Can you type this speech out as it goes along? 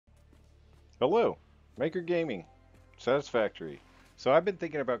Hello, Maker Gaming, Satisfactory. So I've been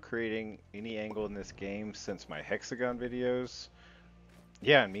thinking about creating any angle in this game since my hexagon videos.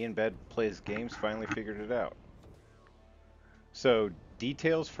 Yeah, and me and BedPlaysGames finally figured it out. So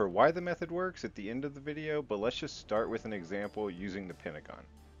details for why the method works at the end of the video, but let's just start with an example using the Pentagon.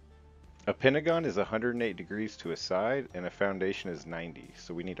 A pentagon is 108 degrees to a side and a foundation is 90,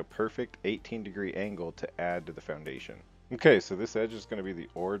 so we need a perfect 18-degree angle to add to the foundation. Okay, so this edge is going to be the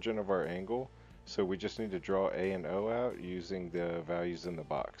origin of our angle. So we just need to draw A and O out using the values in the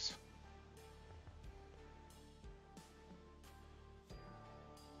box.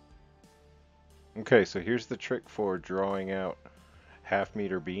 Okay, so here's the trick for drawing out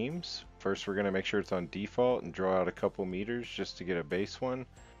half-meter beams. First we're going to make sure it's on default and draw out a couple meters just to get a base one.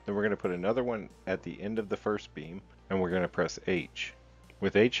 Then we're going to put another one at the end of the first beam and we're going to press H.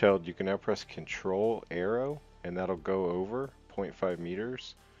 With H held, you can now press Control arrow and that'll go over 0.5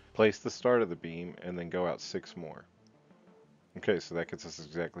 meters. Place the start of the beam and then go out 6 more. Okay, so that gets us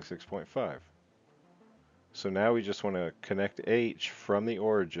exactly 6.5. So now we just want to connect H from the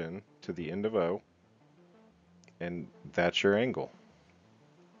origin to the end of O, and that's your angle.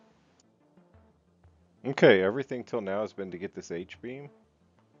 Okay, everything till now has been to get this H beam.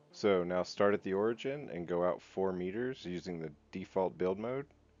 So now start at the origin and go out 4 meters using the default build mode,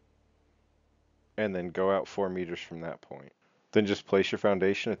 and then go out 4 meters from that point. Then just place your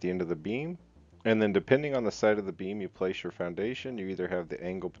foundation at the end of the beam, and then depending on the side of the beam you place your foundation, you either have the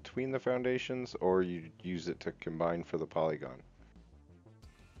angle between the foundations or you use it to combine for the polygon.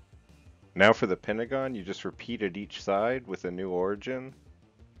 Now for the pentagon, you just repeat at each side with a new origin,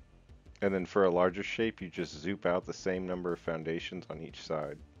 and then for a larger shape you just zoom out the same number of foundations on each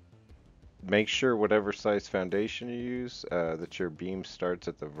side. Make sure whatever size foundation you use, that your beam starts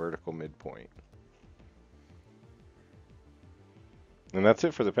at the vertical midpoint. And that's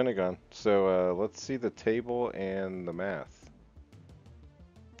it for the Pentagon. So let's see the table and the math.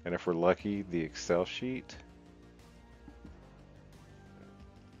 And if we're lucky, the Excel sheet.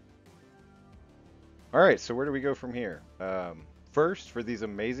 Alright, so where do we go from here? First, for these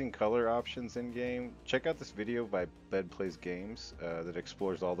amazing color options in game, check out this video by BedPlaysGames that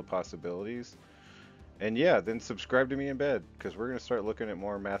explores all the possibilities. And yeah, then subscribe to me in bed, because we're going to start looking at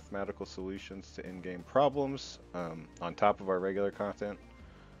more mathematical solutions to in-game problems on top of our regular content.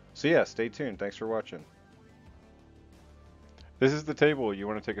 So yeah, stay tuned. Thanks for watching. This is the table you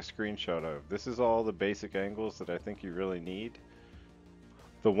want to take a screenshot of. This is all the basic angles that I think you really need.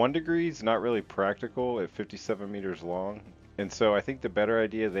 The 1 degree is not really practical at 57 meters long, and so I think the better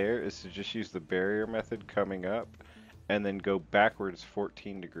idea there is to just use the barrier method coming up and then go backwards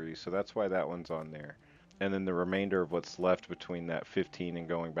 14 degrees, so that's why that one's on there. And then the remainder of what's left between that 15 and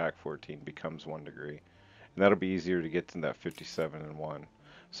going back 14 becomes 1 degree. And that'll be easier to get to that 57 and 1.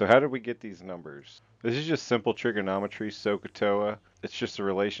 So how did we get these numbers? This is just simple trigonometry, SOHCAHTOA. It's just a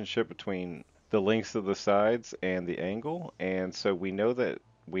relationship between the lengths of the sides and the angle, and so we know the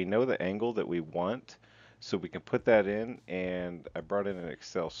angle that we want, so we can put that in, and I brought in an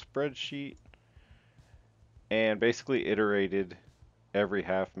Excel spreadsheet and basically iterated every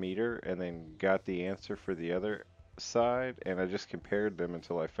half meter and then got the answer for the other side, and I just compared them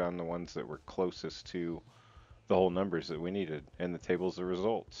until I found the ones that were closest to the whole numbers that we needed, and the table's the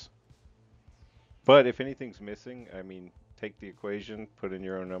results. But if anything's missing, I mean, take the equation, put in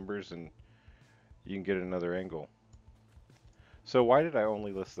your own numbers, and you can get another angle. So why did I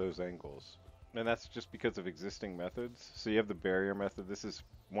only list those angles? And that's just because of existing methods. So you have the barrier method. This is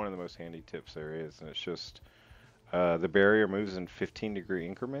one of the most handy tips there is, and it's just the barrier moves in 15-degree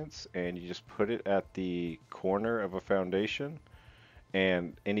increments, and you just put it at the corner of a foundation,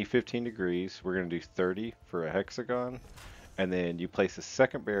 and any 15 degrees, we're going to do 30 for a hexagon, and then you place a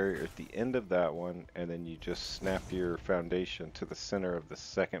second barrier at the end of that one, and then you just snap your foundation to the center of the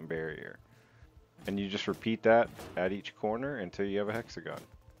second barrier. And you just repeat that at each corner until you have a hexagon.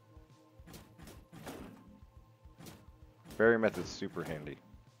 Barrier method's super handy.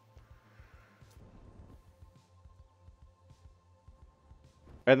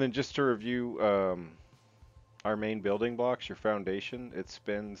 And then just to review our main building blocks, your foundation, it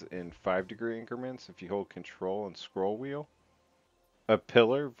spins in 5-degree increments if you hold control and scroll wheel. A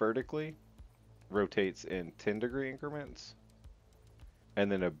pillar vertically rotates in 10-degree increments.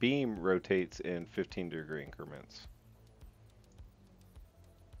 And then a beam rotates in 15-degree increments.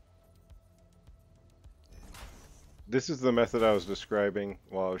 This is the method I was describing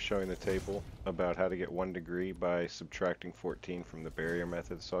while I was showing the table about how to get 1 degree by subtracting 14 from the barrier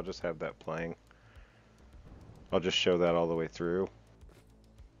method, so I'll just have that playing. I'll just show that all the way through.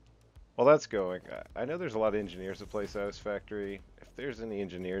 While that's going, I know there's a lot of engineers that play Satisfactory. there's any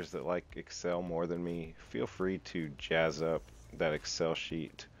engineers that like Excel more than me, feel free to jazz up that Excel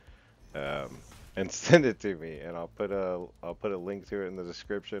sheet and send it to me, and I'll put a link to it in the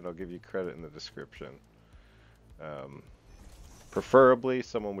description. I'll give you credit in the description. Um, Preferably,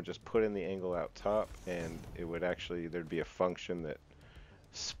 someone would just put in the angle out top, and it would actually there'd be a function that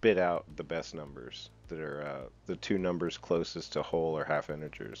spit out the best numbers that are the two numbers closest to whole or half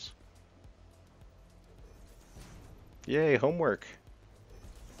integers. Yay, homework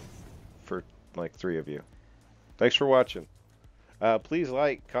for like 3 of you. Thanks for watching. Please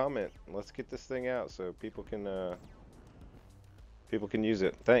like, comment. Let's get this thing out so people can use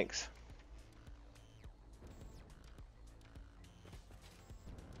it. Thanks.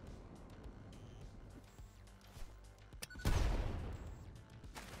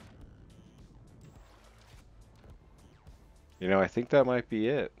 You know, I think that might be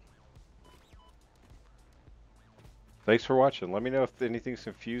it. Thanks for watching. Let me know if anything's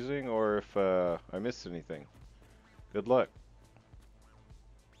confusing or if I missed anything. Good luck.